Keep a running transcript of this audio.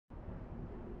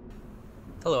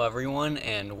Hello everyone,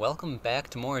 and welcome back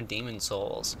to more Demon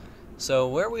Souls. So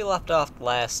where we left off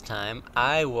last time,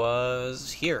 I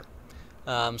was here.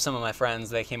 Some of my friends,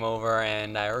 they came over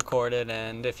and I recorded,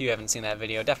 and if you haven't seen that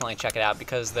video, definitely check it out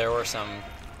because there were some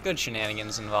good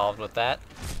shenanigans involved with that.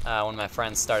 One of my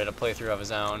friends started a playthrough of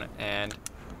his own, and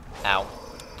ow.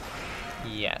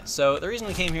 Yeah, so the reason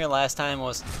we came here last time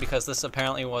was because this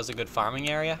apparently was a good farming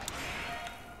area.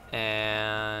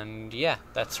 And yeah,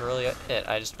 that's really it.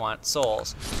 I just want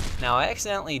souls. Now, I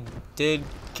accidentally did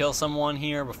kill someone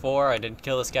here before. I did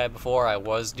kill this guy before. I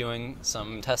was doing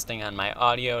some testing on my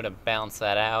audio to balance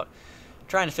that out.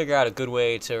 Trying to figure out a good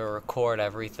way to record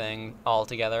everything all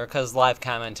together, because live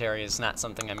commentary is not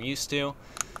something I'm used to.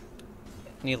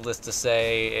 Needless to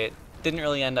say, it didn't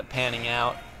really end up panning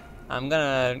out. I'm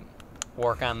gonna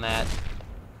work on that.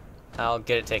 I'll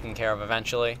get it taken care of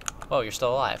eventually. Whoa, you're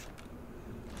still alive.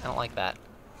 I don't like that.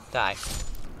 Die.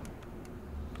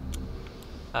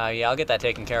 Yeah, I'll get that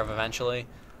taken care of eventually.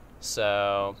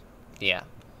 So, yeah.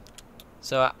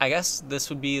 So, I guess this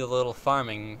would be the little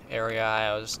farming area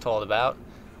I was told about.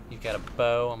 You've got a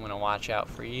bow. I'm going to watch out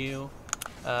for you.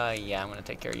 Yeah, I'm going to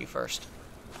take care of you first.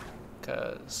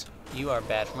 Because you are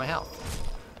bad for my health.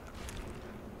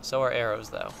 So are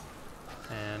arrows, though.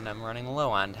 And I'm running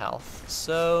low on health.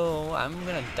 So, I'm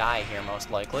going to die here, most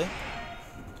likely.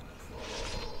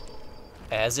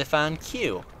 As if on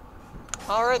cue.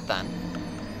 Alright then.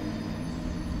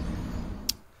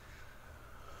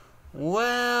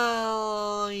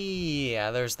 Well,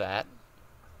 yeah, there's that.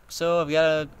 So I've got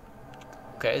to...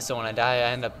 Okay, so when I die,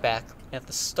 I end up back at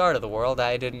the start of the world.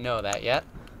 I didn't know that yet.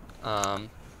 Yeah,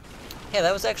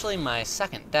 that was actually my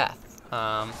second death.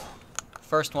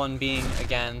 First one being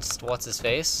against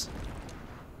what's-his-face?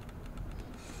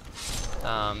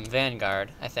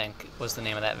 Vanguard, I think, was the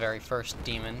name of that very first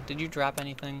demon. Did you drop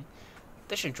anything?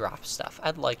 They should drop stuff.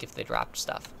 I'd like if they dropped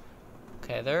stuff.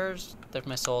 Okay, there's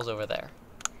my souls over there.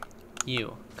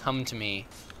 You, come to me.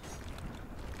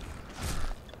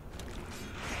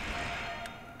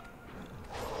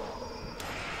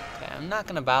 Okay, I'm not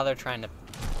gonna bother trying to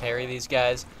parry these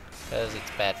guys, because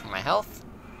it's bad for my health.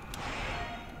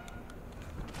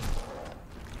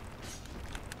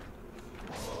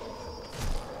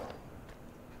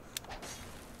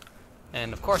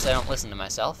 And of course I don't listen to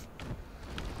myself.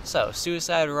 So,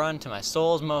 suicide run to my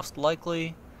souls most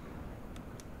likely.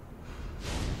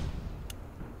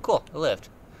 Cool, I lived.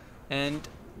 And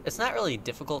it's not really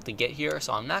difficult to get here,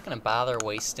 so I'm not going to bother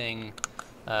wasting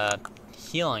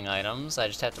healing items. I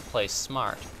just have to play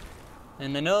smart.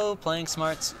 And I know playing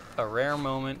smart's a rare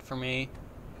moment for me.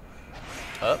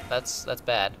 Oh, that's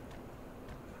bad.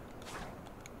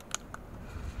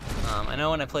 I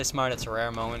know when I play smart it's a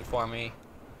rare moment for me,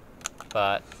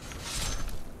 but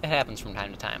it happens from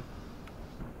time to time.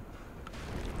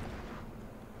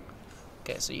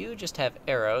 Okay, so you just have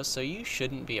arrows, so you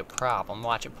shouldn't be a problem.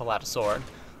 Watch it pull out a sword.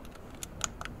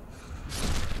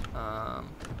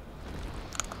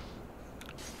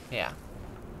 Yeah.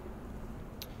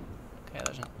 Okay,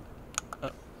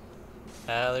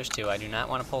 there's two. I do not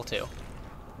want to pull two.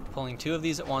 Pulling two of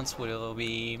these at once will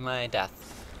be my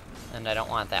death, and I don't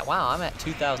want that. Wow, I'm at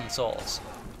 2,000 souls.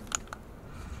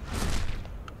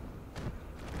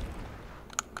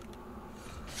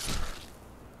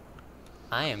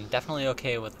 I am definitely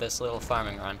okay with this little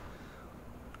farming run.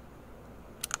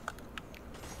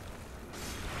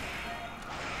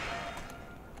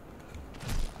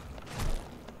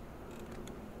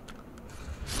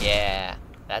 Yeah,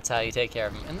 that's how you take care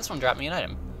of them. And this one dropped me an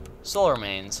item. Soul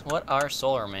remains. What are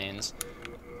soul remains?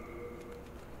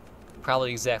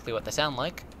 Probably exactly what they sound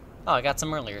like. Oh, I got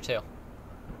some earlier too.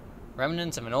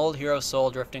 Remnants of an old hero's soul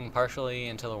drifting partially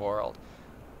into the world.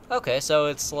 Okay, so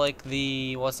it's like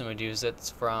the what's-the-Medusa, it's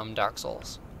from Dark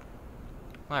Souls.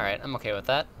 Alright, I'm okay with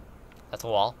that. That's a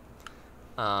wall.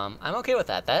 I'm okay with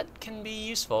that. That can be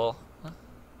useful.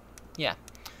 Yeah.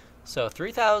 So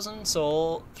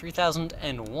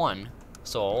 3,001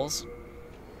 souls.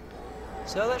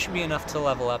 So that should be enough to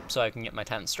level up so I can get my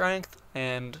 10 strength,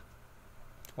 and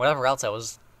whatever else I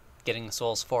was getting the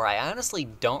souls for. I honestly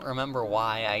don't remember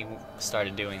why I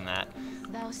started doing that.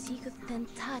 Thou seekest then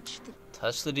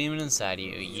Touch the demon inside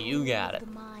you. You got it.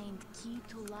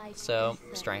 So,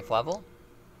 strength level.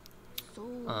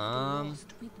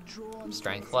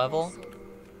 Strength level.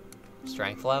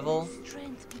 Strength level.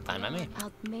 Fine by me.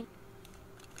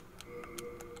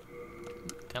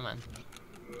 Come on.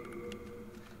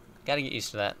 Gotta get used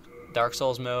to that. Dark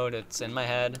Souls mode, it's in my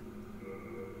head.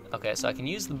 Okay, so I can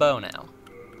use the bow now.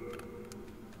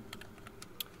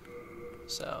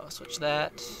 So, switch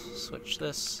that. Switch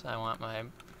this. I want my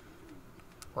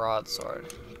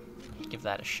broadsword. Give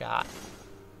that a shot.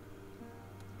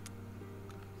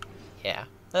 Yeah,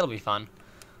 that'll be fun.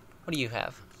 What do you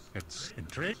have? It's in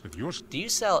trade with yours. Do you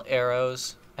sell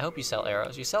arrows? I hope you sell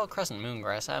arrows. You sell crescent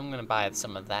moongrass. I'm gonna buy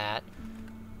some of that.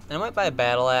 And I might buy a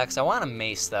battle axe. I want a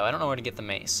mace though. I don't know where to get the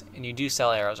mace. And you do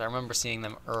sell arrows. I remember seeing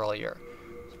them earlier.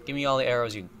 Give me all the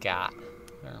arrows you got.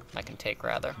 Or I can take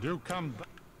rather. Do come.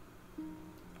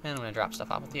 And I'm gonna drop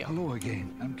stuff off with you. Hello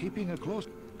again. I'm keeping a close.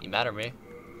 You better be.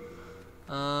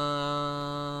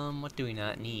 What do we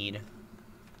not need?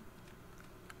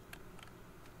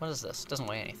 What is this? Doesn't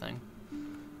weigh anything.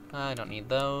 I don't need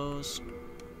those.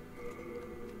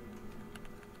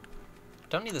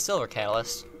 Don't need the silver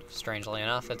catalyst. Strangely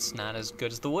enough, it's not as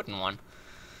good as the wooden one.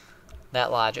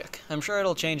 That logic. I'm sure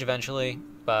it'll change eventually,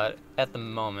 but at the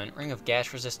moment, ring of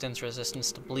gash resistance,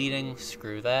 resistance to bleeding,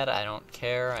 screw that, I don't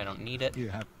care, I don't need it. You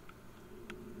have.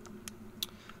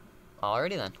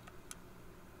 Alrighty then.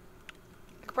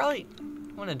 I could probably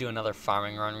want to do another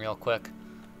farming run real quick.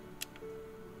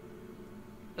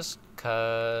 Just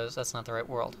cause that's not the right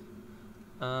world.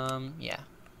 Yeah.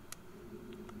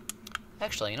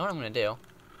 Actually, you know what I'm gonna do?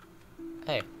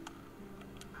 Hey.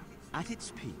 At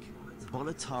its peak,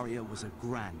 Boletaria was a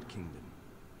grand kingdom.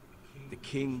 The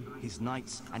king, his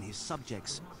knights, and his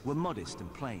subjects were modest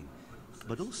and plain,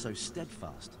 but also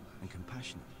steadfast and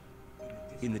compassionate.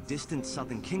 In the distant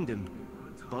southern kingdom,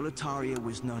 Boletaria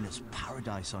was known as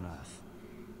paradise on earth.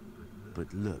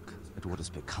 But look at what has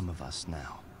become of us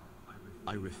now.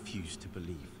 I refuse to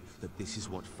believe that this is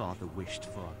what Father wished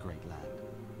for our great land.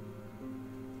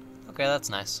 Okay, that's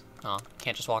nice. Oh,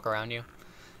 can't just walk around you?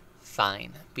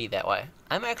 Fine, be that way.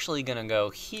 I'm actually gonna go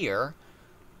here.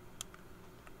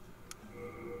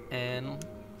 And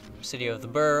City of the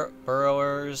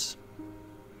Burrowers.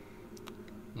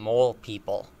 Mole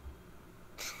people.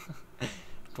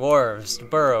 Dwarves,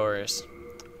 burrowers.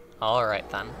 Alright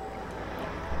then.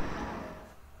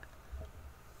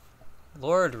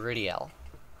 Lord Ridiel.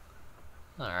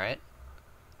 Alright.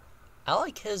 I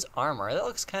like his armor. That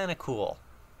looks kind of cool.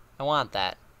 I want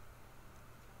that.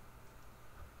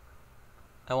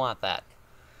 I want that.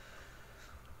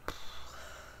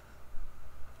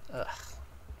 Ugh.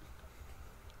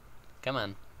 Come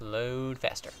on. Load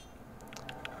faster.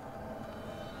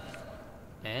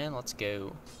 And let's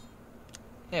go.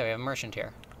 Yeah, we have a merchant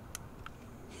here.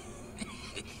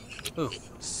 Ooh.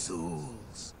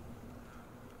 Souls.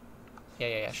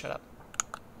 Yeah, shut up.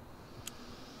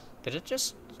 Did it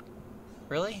just...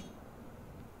 Really?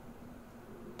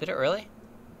 Did it really?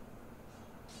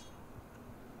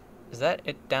 Is that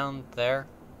it down there?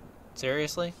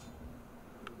 Seriously?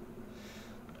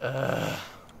 Well,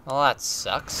 that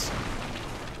sucks.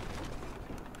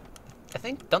 I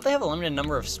think... Don't they have a limited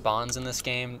number of spawns in this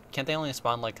game? Can't they only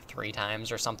spawn like 3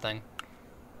 times or something?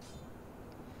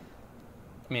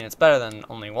 I mean, it's better than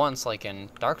only once, like in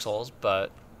Dark Souls,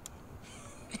 but...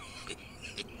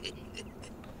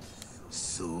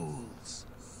 Souls.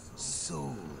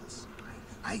 Souls.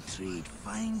 I trade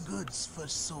fine goods for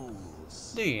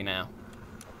souls. Do you now?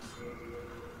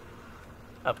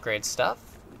 Upgrade stuff.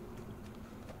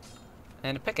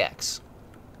 And a pickaxe.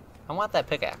 I want that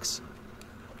pickaxe.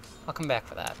 I'll come back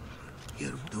for that.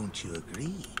 Don't you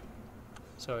agree?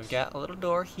 So we've got a little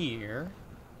door here.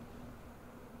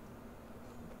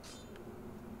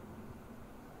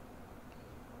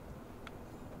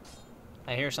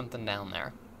 I hear something down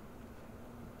there.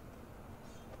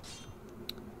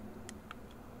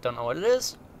 Don't know what it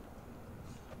is.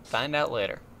 Find out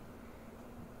later.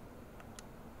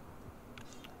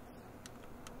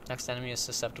 Next enemy is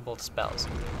susceptible to spells.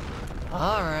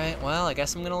 Alright, well, I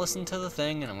guess I'm gonna listen to the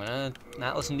thing, and I'm gonna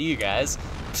not listen to you guys.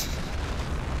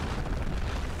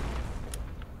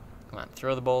 Come on,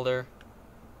 throw the boulder.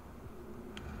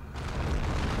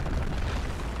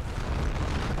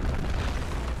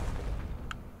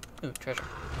 Ooh, treasure.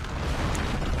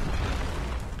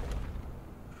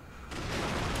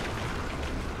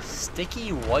 Sticky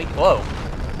white... Whoa!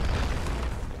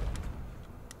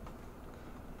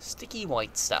 Sticky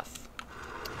white stuff.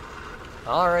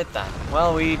 Alright then.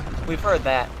 Well, we've heard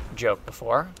that joke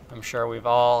before. I'm sure we've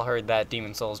all heard that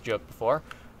Demon Souls joke before.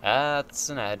 That's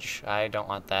an edge. I don't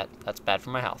want that. That's bad for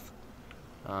my health.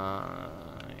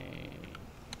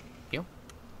 You?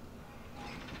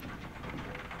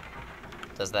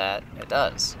 Does that? It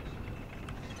does.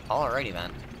 Alrighty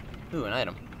then. Ooh, an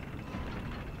item.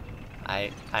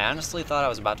 I honestly thought I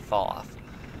was about to fall off.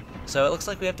 So it looks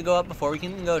like we have to go up before we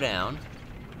can go down.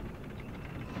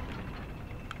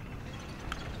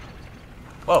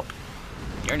 Whoa.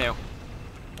 You're new.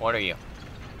 What are you?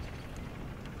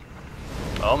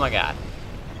 Oh my god.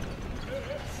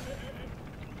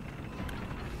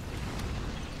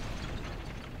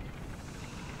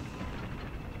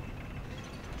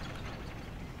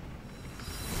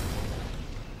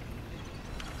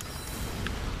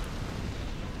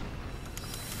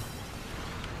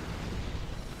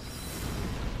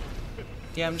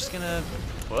 Yeah, I'm just gonna...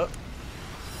 Whoop.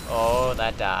 Oh,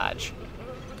 that dodge.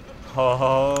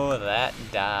 Oh, that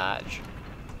dodge.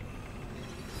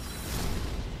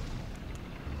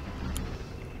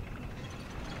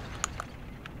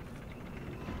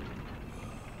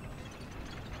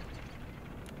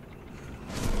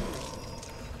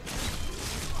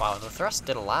 Wow, the thrust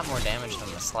did a lot more damage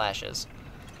than the slashes.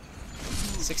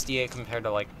 68 compared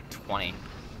to like 20.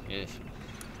 Ugh.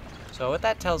 So what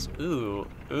that tells... Ooh.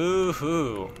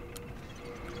 Ooh-hoo.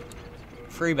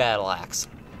 Free battle axe.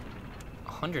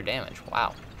 100 damage.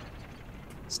 Wow.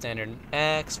 Standard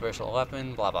axe, versatile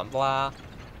weapon, blah blah blah.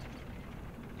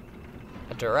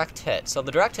 A direct hit. So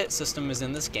the direct hit system is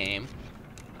in this game.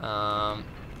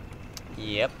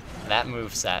 Yep. That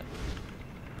moveset.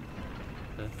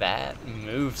 That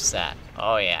moveset.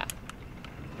 Oh yeah.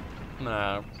 I'm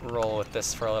gonna roll with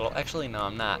this for a little. Actually, no,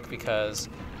 I'm not, because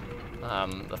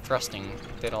the thrusting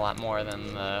did a lot more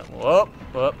than the... Whoop!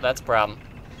 Whoop, that's a problem.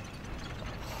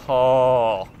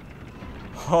 Oh.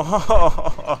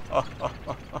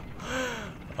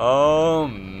 Oh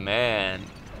man.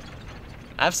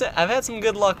 I've had some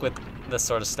good luck with this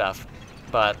sort of stuff,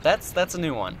 but that's a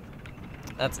new one.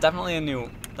 That's definitely a new...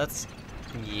 That's...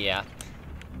 Yeah.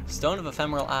 Stone of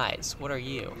Ephemeral Eyes. What are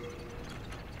you?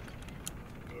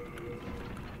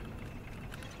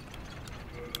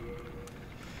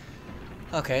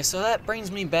 Okay, so that brings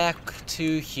me back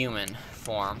to human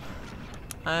form.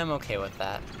 I'm okay with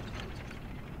that.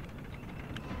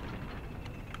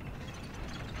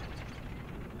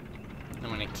 I'm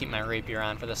gonna keep my rapier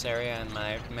on for this area and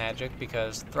my magic,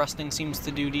 because thrusting seems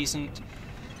to do decent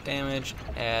damage,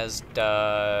 as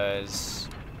does,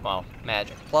 well,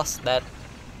 magic. Plus that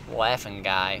laughing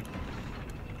guy.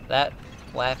 That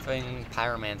laughing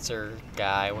pyromancer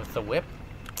guy with the whip.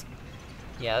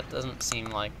 Yeah, that doesn't seem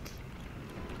like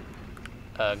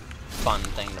a fun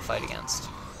thing to fight against.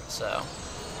 So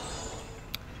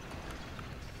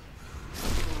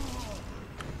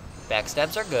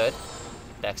backstabs are good.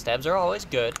 Backstabs are always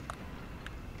good.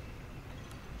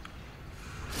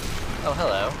 Oh,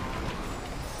 hello.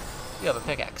 You have a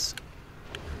pickaxe.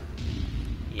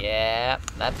 Yeah,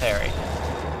 that parry.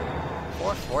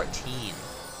 414.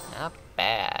 Not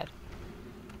bad.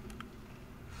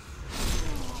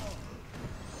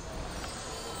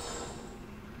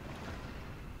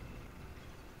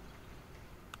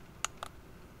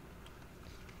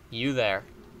 You there.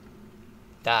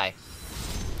 Die.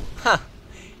 Huh.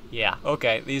 Yeah,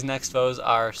 okay. These next foes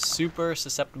are super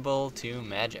susceptible to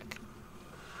magic.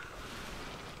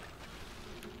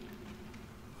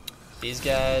 These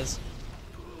guys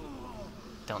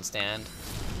don't stand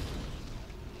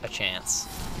a chance.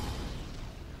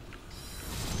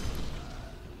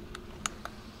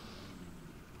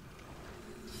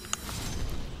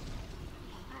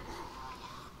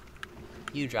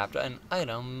 You dropped an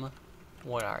item.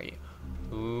 What are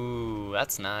you? Ooh,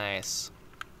 that's nice.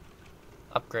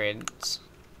 Upgrades.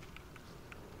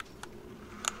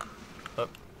 Oh.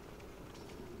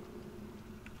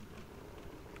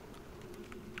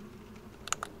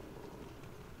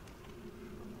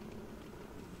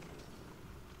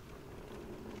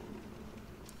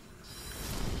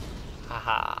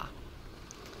 Haha.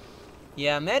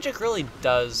 Yeah, magic really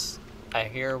does. I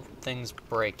hear things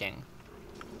breaking.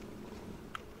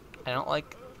 I don't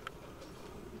like...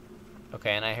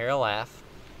 Okay, and I hear a laugh.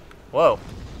 Whoa.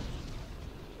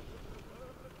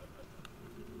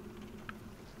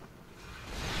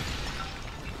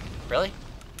 Really?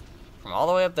 From all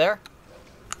the way up there?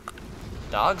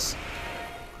 Dogs?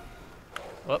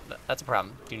 Whoop, that's a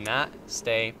problem. Do not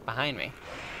stay behind me.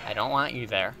 I don't want you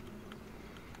there.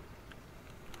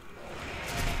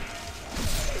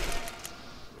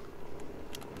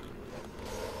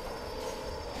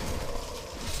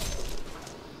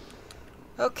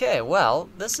 Okay, well,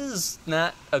 this is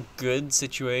not a good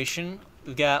situation.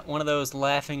 We've got one of those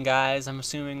laughing guys, I'm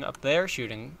assuming, up there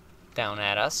shooting down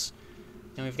at us.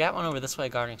 And we've got one over this way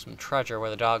guarding some treasure where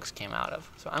the dogs came out of.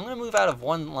 So I'm going to move out of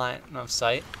one line of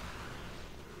sight.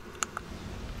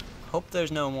 Hope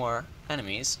there's no more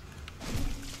enemies.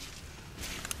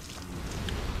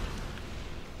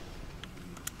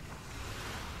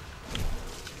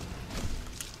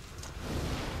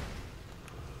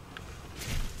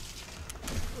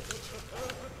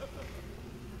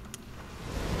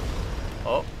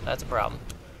 Oh, that's a problem.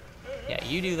 Yeah,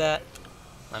 you do that.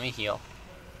 Let me heal.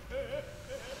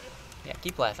 Yeah,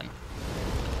 keep laughing.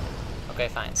 Okay,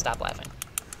 fine. Stop laughing.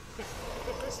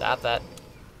 Stop that.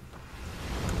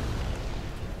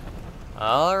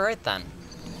 Alright then.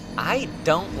 I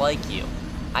don't like you.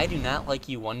 I do not like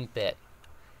you one bit.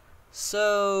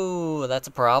 So, that's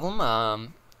a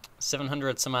problem.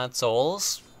 700 some odd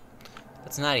souls.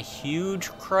 That's not a huge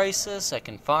crisis. I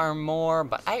can farm more,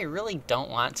 but I really don't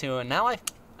want to. And now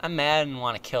I'm mad and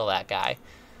want to kill that guy.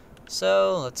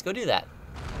 So let's go do that.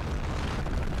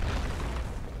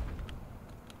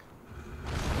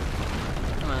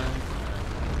 Come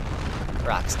on.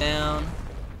 Rocks down.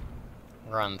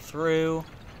 Run through.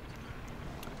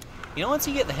 You know, once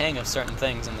you get the hang of certain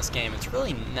things in this game, it's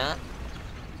really not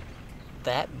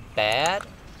that bad.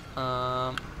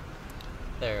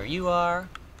 There you are.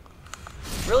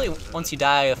 Really, once you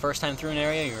die the first time through an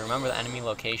area, you remember the enemy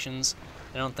locations.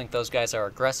 I don't think those guys are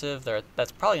aggressive.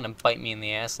 That's probably going to bite me in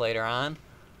the ass later on.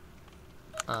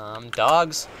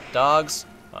 Dogs. Dogs.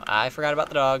 Well, I forgot about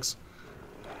the dogs.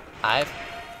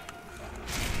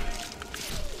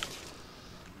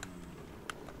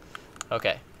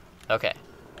 Okay. Okay.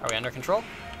 Are we under control?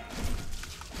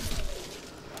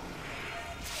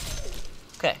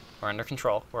 Okay, we're under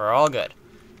control. We're all good.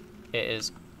 It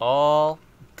is all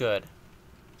good.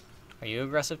 Are you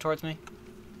aggressive towards me?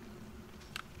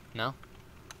 No?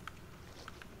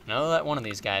 I know that one of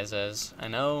these guys is. I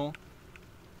know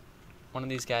one of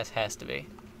these guys has to be.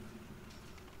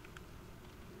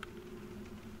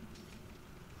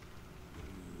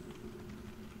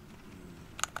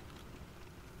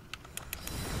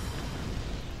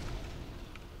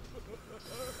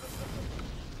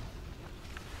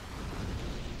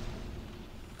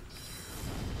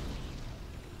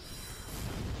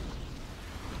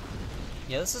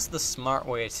 Yeah, this is the smart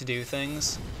way to do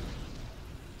things.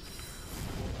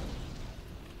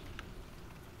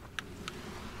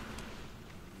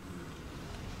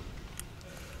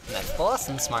 And that's the less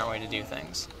than smart way to do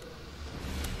things.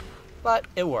 But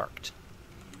it worked.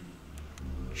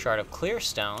 Shard of clear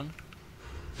stone.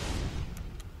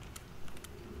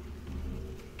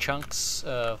 Chunks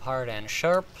of hard and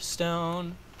sharp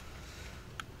stone.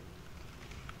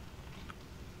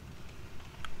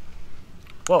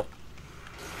 Whoa.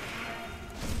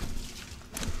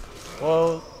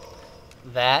 Whoa,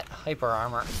 that hyper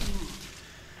armor.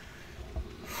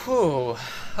 Whew.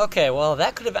 Okay, well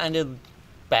that could have ended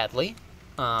badly,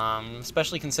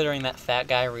 especially considering that fat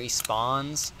guy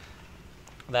respawns.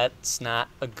 That's not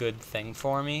a good thing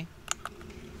for me.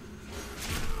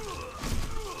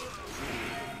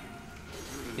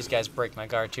 These guys break my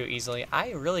guard too easily.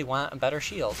 I really want a better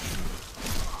shield.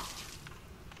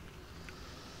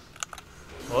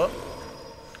 Whoop.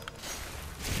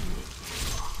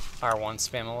 R1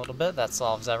 spam a little bit, that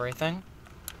solves everything.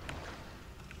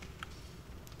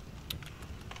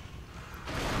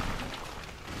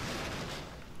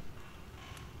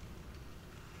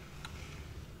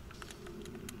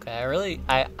 Okay,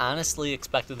 I honestly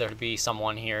expected there to be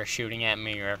someone here shooting at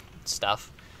me or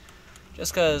stuff.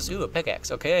 Just cause, ooh, a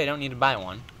pickaxe. Okay, I don't need to buy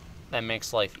one. That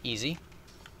makes life easy.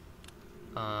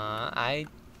 I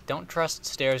don't trust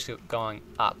stairs going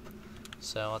up,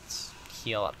 so let's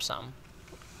heal up some.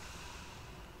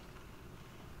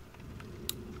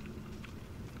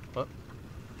 Whoop.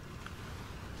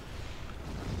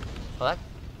 Well,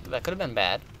 that could have been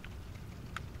bad.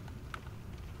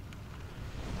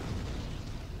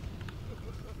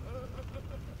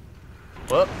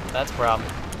 Whoop, that's a problem.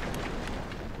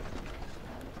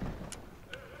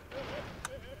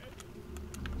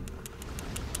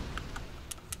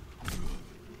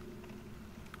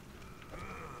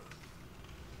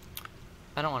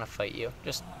 I don't want to fight you.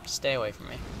 Just stay away from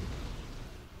me.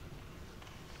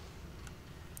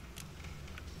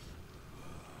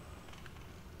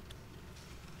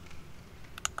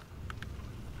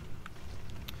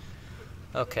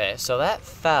 Okay, so that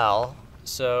fell,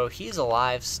 so he's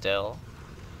alive still.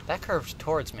 That curved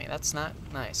towards me. That's not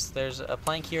nice. There's a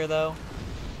plank here, though.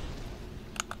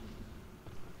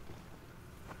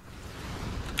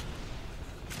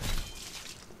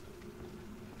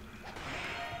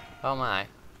 Oh my.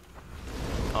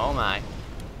 Oh my.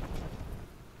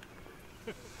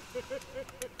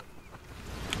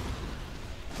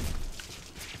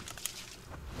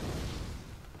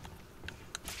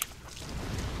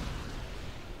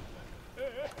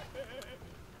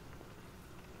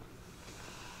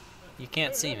 You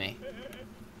can't see me.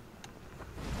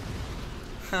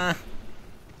 Huh.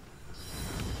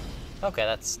 Okay,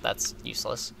 that's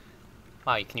useless.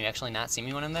 Wow, can you actually not see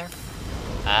me when I'm there?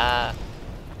 Ah.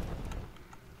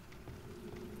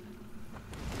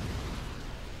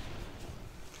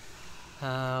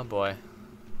 Oh boy.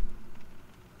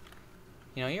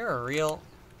 You know, you're a real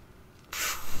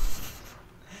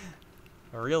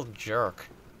jerk.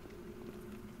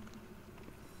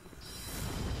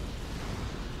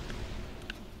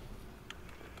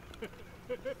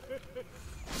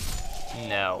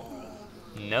 No.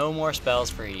 No more spells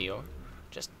for you.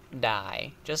 Just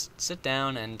die. Just sit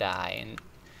down and die, and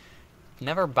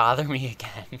never bother me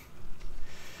again.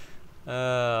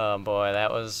 Oh boy,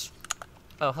 that was...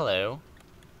 Oh, hello.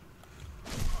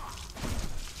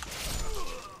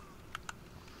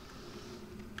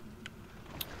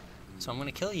 So I'm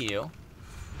gonna kill you.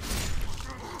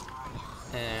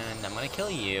 And I'm gonna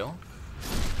kill you.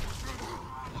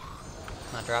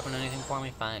 Not dropping anything for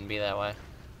me? Fine, be that way.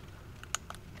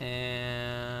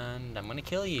 And I'm gonna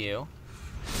kill you.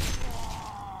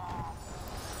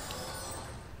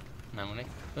 And I'm gonna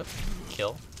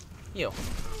kill you.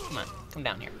 Come on, come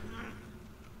down here.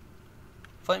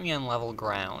 Fight me on level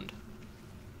ground.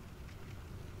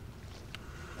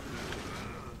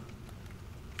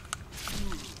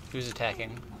 Who's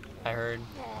attacking? I heard.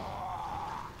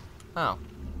 Oh.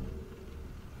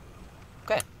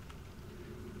 Okay.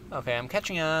 Okay, I'm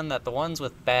catching on that the ones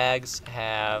with bags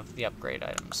have the upgrade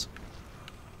items.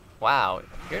 Wow,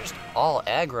 you're just all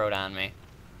aggroed on me.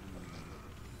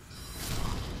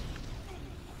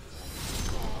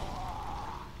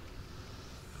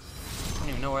 I don't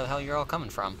even know where the hell you're all coming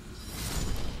from.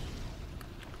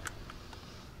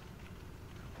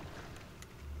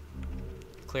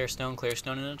 Clear stone,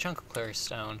 and a chunk of clear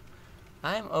stone.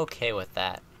 I'm okay with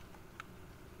that.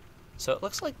 So it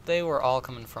looks like they were all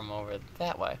coming from over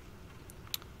that way.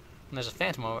 And there's a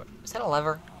phantom over... Is that a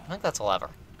lever? I think that's a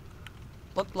lever.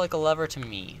 Looked like a lever to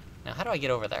me. Now, how do I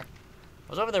get over there? I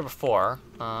was over there before.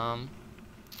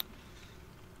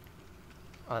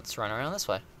 Let's run around this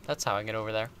way. That's how I get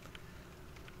over there.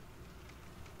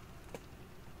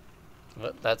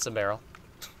 But that's a barrel.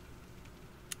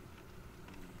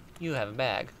 You have a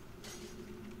bag.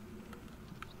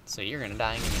 So you're gonna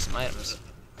die and give me some items.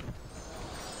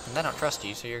 And I don't trust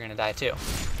you, so you're gonna die too.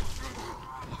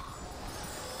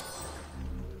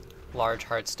 Large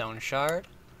heartstone shard.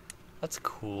 That's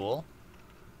cool.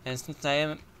 And since I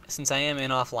am in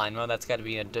offline mode, that's gotta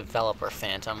be a developer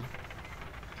phantom.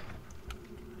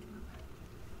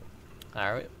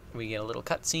 Alright, we get a little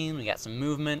cutscene, we got some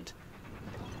movement.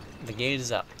 The gate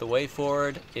is up. The way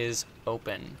forward is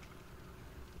open.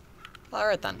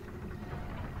 Alright then.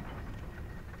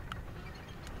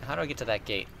 How do I get to that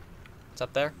gate? It's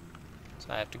up there? So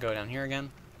I have to go down here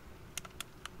again.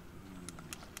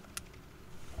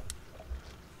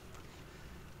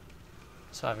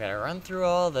 So I've got to run through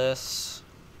all this.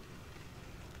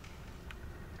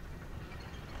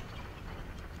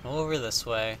 Over this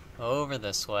way. Over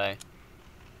this way.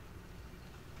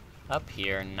 Up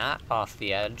here, not off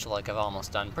the edge like I've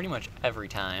almost done pretty much every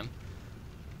time.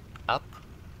 Up.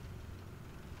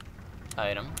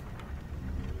 Item.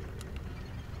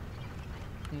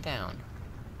 And down.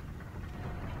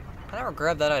 I never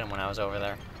grabbed that item when I was over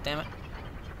there. Damn it.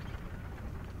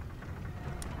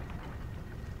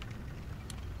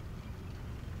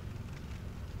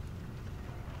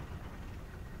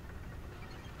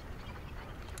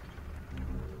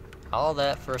 All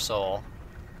that for a soul.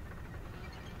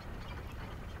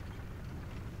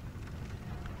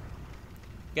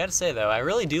 Gotta say though, I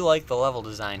really do like the level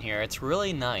design here. It's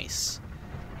really nice.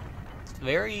 It's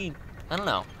very... I don't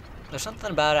know. There's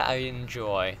something about it I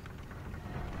enjoy.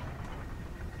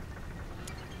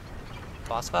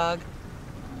 Boss fog?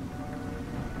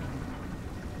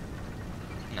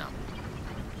 No.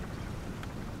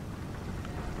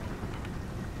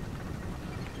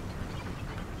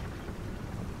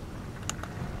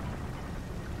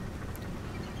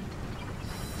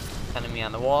 Enemy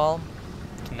on the wall.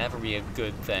 Can never be a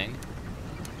good thing.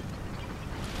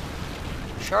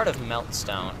 Shard of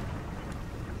Meltstone.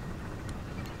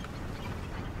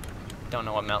 Don't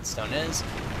know what Meltstone is.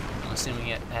 I'm assuming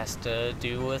it has to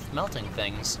do with melting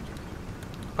things.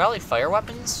 Probably fire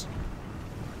weapons?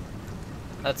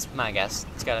 That's my guess.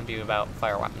 It's gotta be about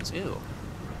fire weapons. Ooh.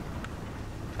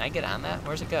 Can I get on that?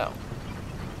 Where's it go?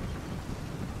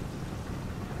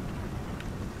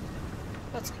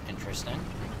 That's interesting.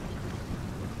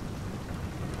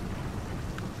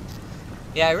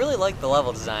 Yeah, I really like the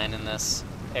level design in this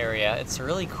area. It's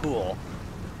really cool.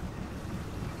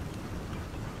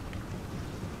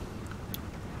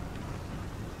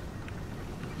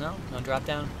 No? No drop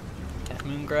down? Half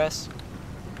moon grass?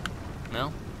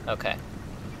 No? Okay.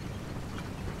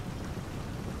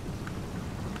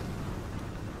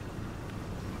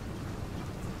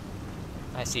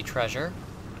 I see treasure.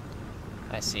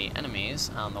 I see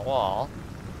enemies on the wall.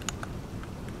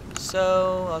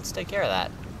 So, let's take care of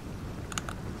that.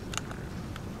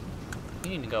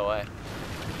 You need to go away.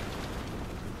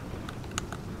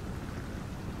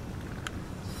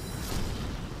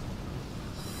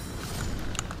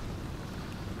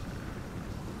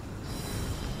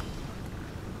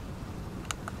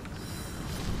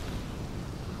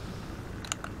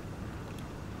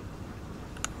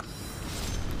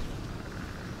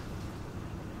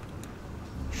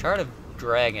 Shard of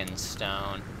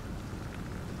Dragonstone.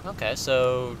 Okay,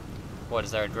 so what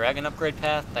is there, a dragon upgrade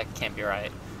path? That can't be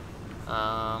right.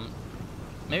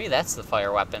 Maybe that's the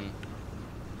fire weapon.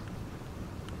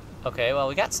 Okay, well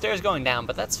we got stairs going down,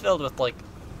 but that's filled with like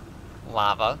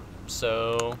lava,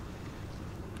 so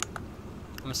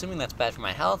I'm assuming that's bad for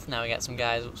my health. Now we got some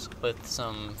guys with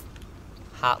some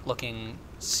hot looking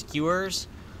skewers,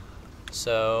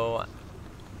 so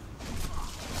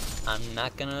I'm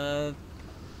not gonna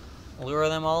lure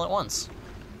them all at once.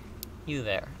 You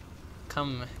there,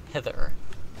 come hither.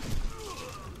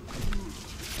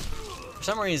 For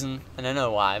some reason, and I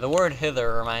know why, the word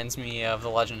hither reminds me of the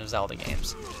Legend of Zelda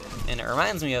games. And it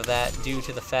reminds me of that due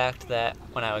to the fact that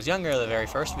when I was younger, the very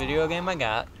first video game I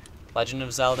got, Legend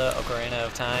of Zelda Ocarina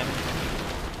of Time,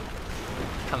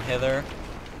 come hither,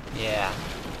 yeah.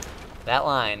 That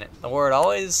line, the word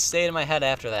always stayed in my head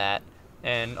after that,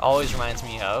 and always reminds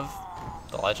me of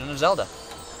The Legend of Zelda.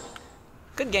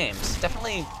 Good games,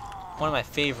 definitely one of my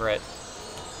favorite.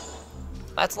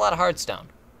 That's a lot of Hardstone.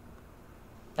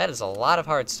 That is a lot of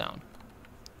Hardstone.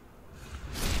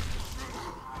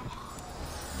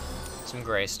 Some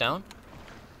Greystone.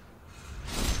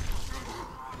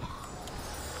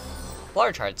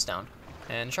 Large Hardstone.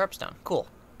 And Sharpstone. Cool.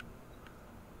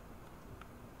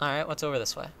 Alright, what's over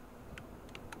this way?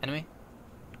 Enemy?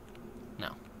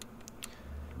 No.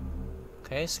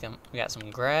 Okay, so we got some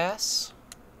grass.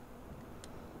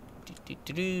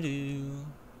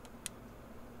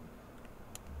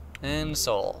 And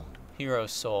soul. Hero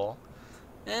soul.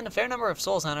 And a fair number of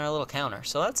souls on our little counter,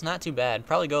 so that's not too bad.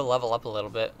 Probably go level up a little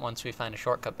bit once we find a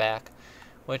shortcut back,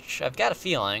 which I've got a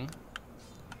feeling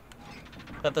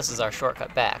that this is our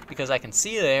shortcut back, because I can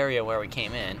see the area where we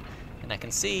came in, and I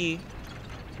can see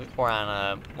we're on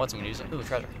a, what's I'm using? Ooh,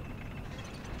 treasure.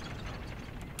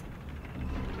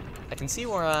 I can see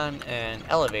we're on an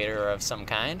elevator of some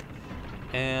kind,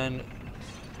 and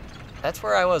that's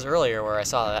where I was earlier where I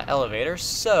saw that elevator,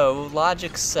 so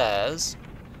logic says,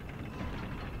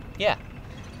 yeah.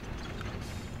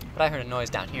 But I heard a noise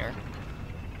down here.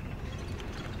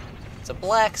 It's a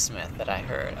blacksmith that I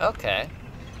heard. Okay.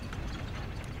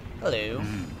 Hello.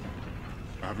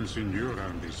 I haven't seen you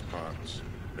around these parts.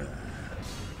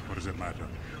 What does it matter?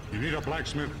 You need a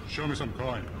blacksmith, show me some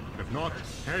coin. If not,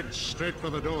 head straight for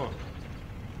the door.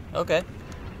 Okay.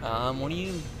 What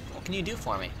can you do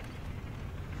for me?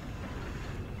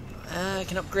 I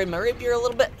can upgrade my rapier a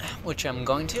little bit, which I'm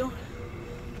going to.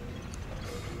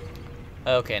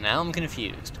 Okay, now I'm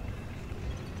confused.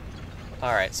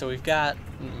 Alright, so we've got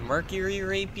Mercury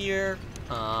Rapier,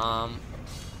 a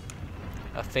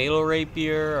Fatal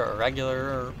Rapier, a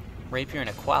regular Rapier, and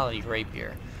a Quality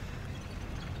Rapier.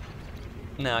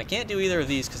 Now, I can't do either of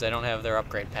these because I don't have their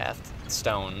upgrade path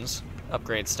stones,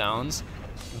 upgrade stones,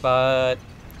 but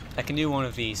I can do one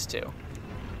of these two.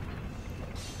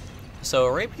 So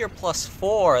a Rapier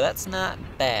 +4, that's not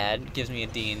bad. Gives me a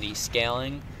D&D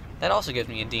scaling. That also gives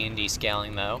me a D&D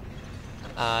scaling though.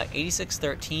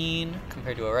 8613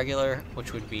 compared to a regular,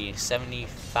 which would be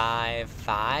 75.5.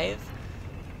 I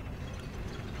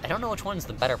don't know which one's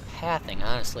the better pathing,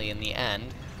 honestly, in the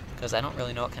end, because I don't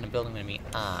really know what kind of build I'm going to be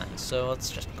on. So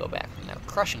let's just go back from there.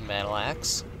 Crushing Battle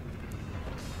Axe.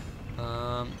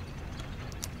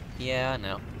 Yeah,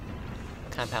 no.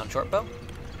 Compound Shortbow.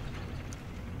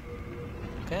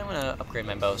 Okay, I'm gonna upgrade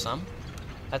my bow some.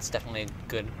 That's definitely a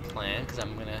good plan, because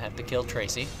I'm gonna have to kill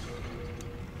Tracy.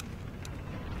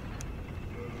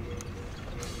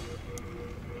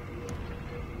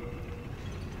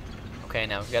 Okay,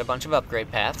 now we've got a bunch of upgrade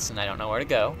paths, and I don't know where to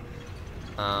go.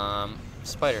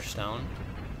 Spider Stone.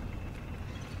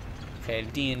 Okay,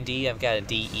 D&D, I've got a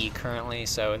DE currently,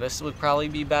 so this would probably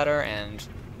be better, and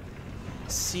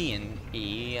C and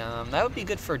E, that would be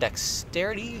good for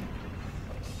dexterity.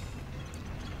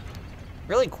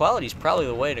 Really, quality is probably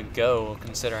the way to go,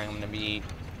 considering I'm going to be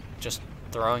just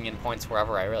throwing in points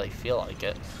wherever I really feel like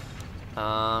it.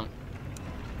 And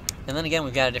then again,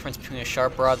 we've got a difference between a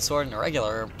sharp broadsword and a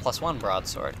regular +1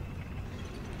 broadsword.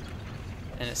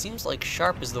 And it seems like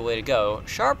sharp is the way to go.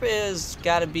 Sharp is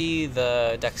got to be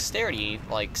the dexterity,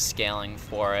 like, scaling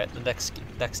for it, the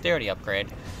dexterity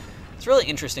upgrade. It's really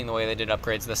interesting the way they did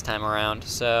upgrades this time around,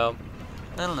 so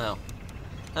I don't know.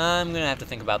 I'm gonna have to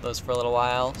think about those for a little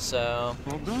while, so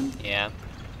All done? yeah.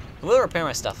 I will repair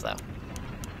my stuff though.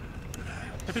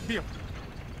 If it be a...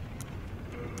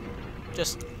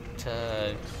 Just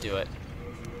to do it.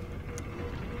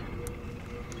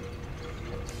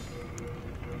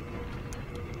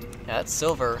 Yeah, that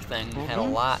silver thing had a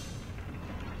lot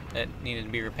that needed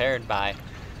to be repaired by.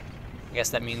 I guess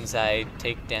that means I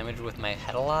take damage with my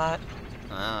head a lot?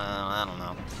 I don't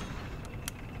know.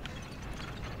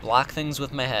 block things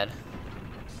with my head.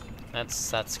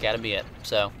 That's gotta be it.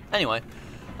 So, anyway,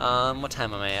 what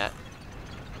time am I at?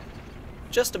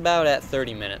 Just about at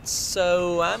 30 minutes.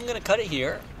 So, I'm gonna cut it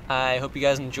here. I hope you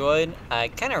guys enjoyed. I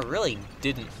kind of really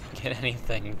didn't get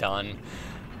anything done.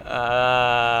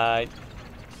 Well,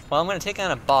 I'm gonna take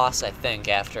on a boss, I think,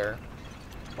 after.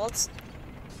 Well,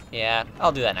 yeah,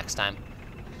 I'll do that next time.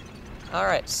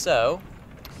 Alright, so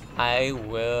I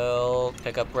will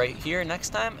pick up right here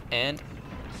next time, and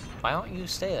why don't you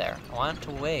stay there? I want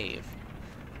to wave.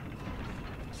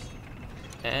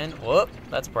 And, whoop,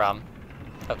 that's a problem.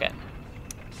 Okay.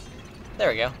 There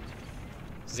we go.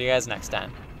 See you guys next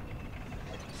time.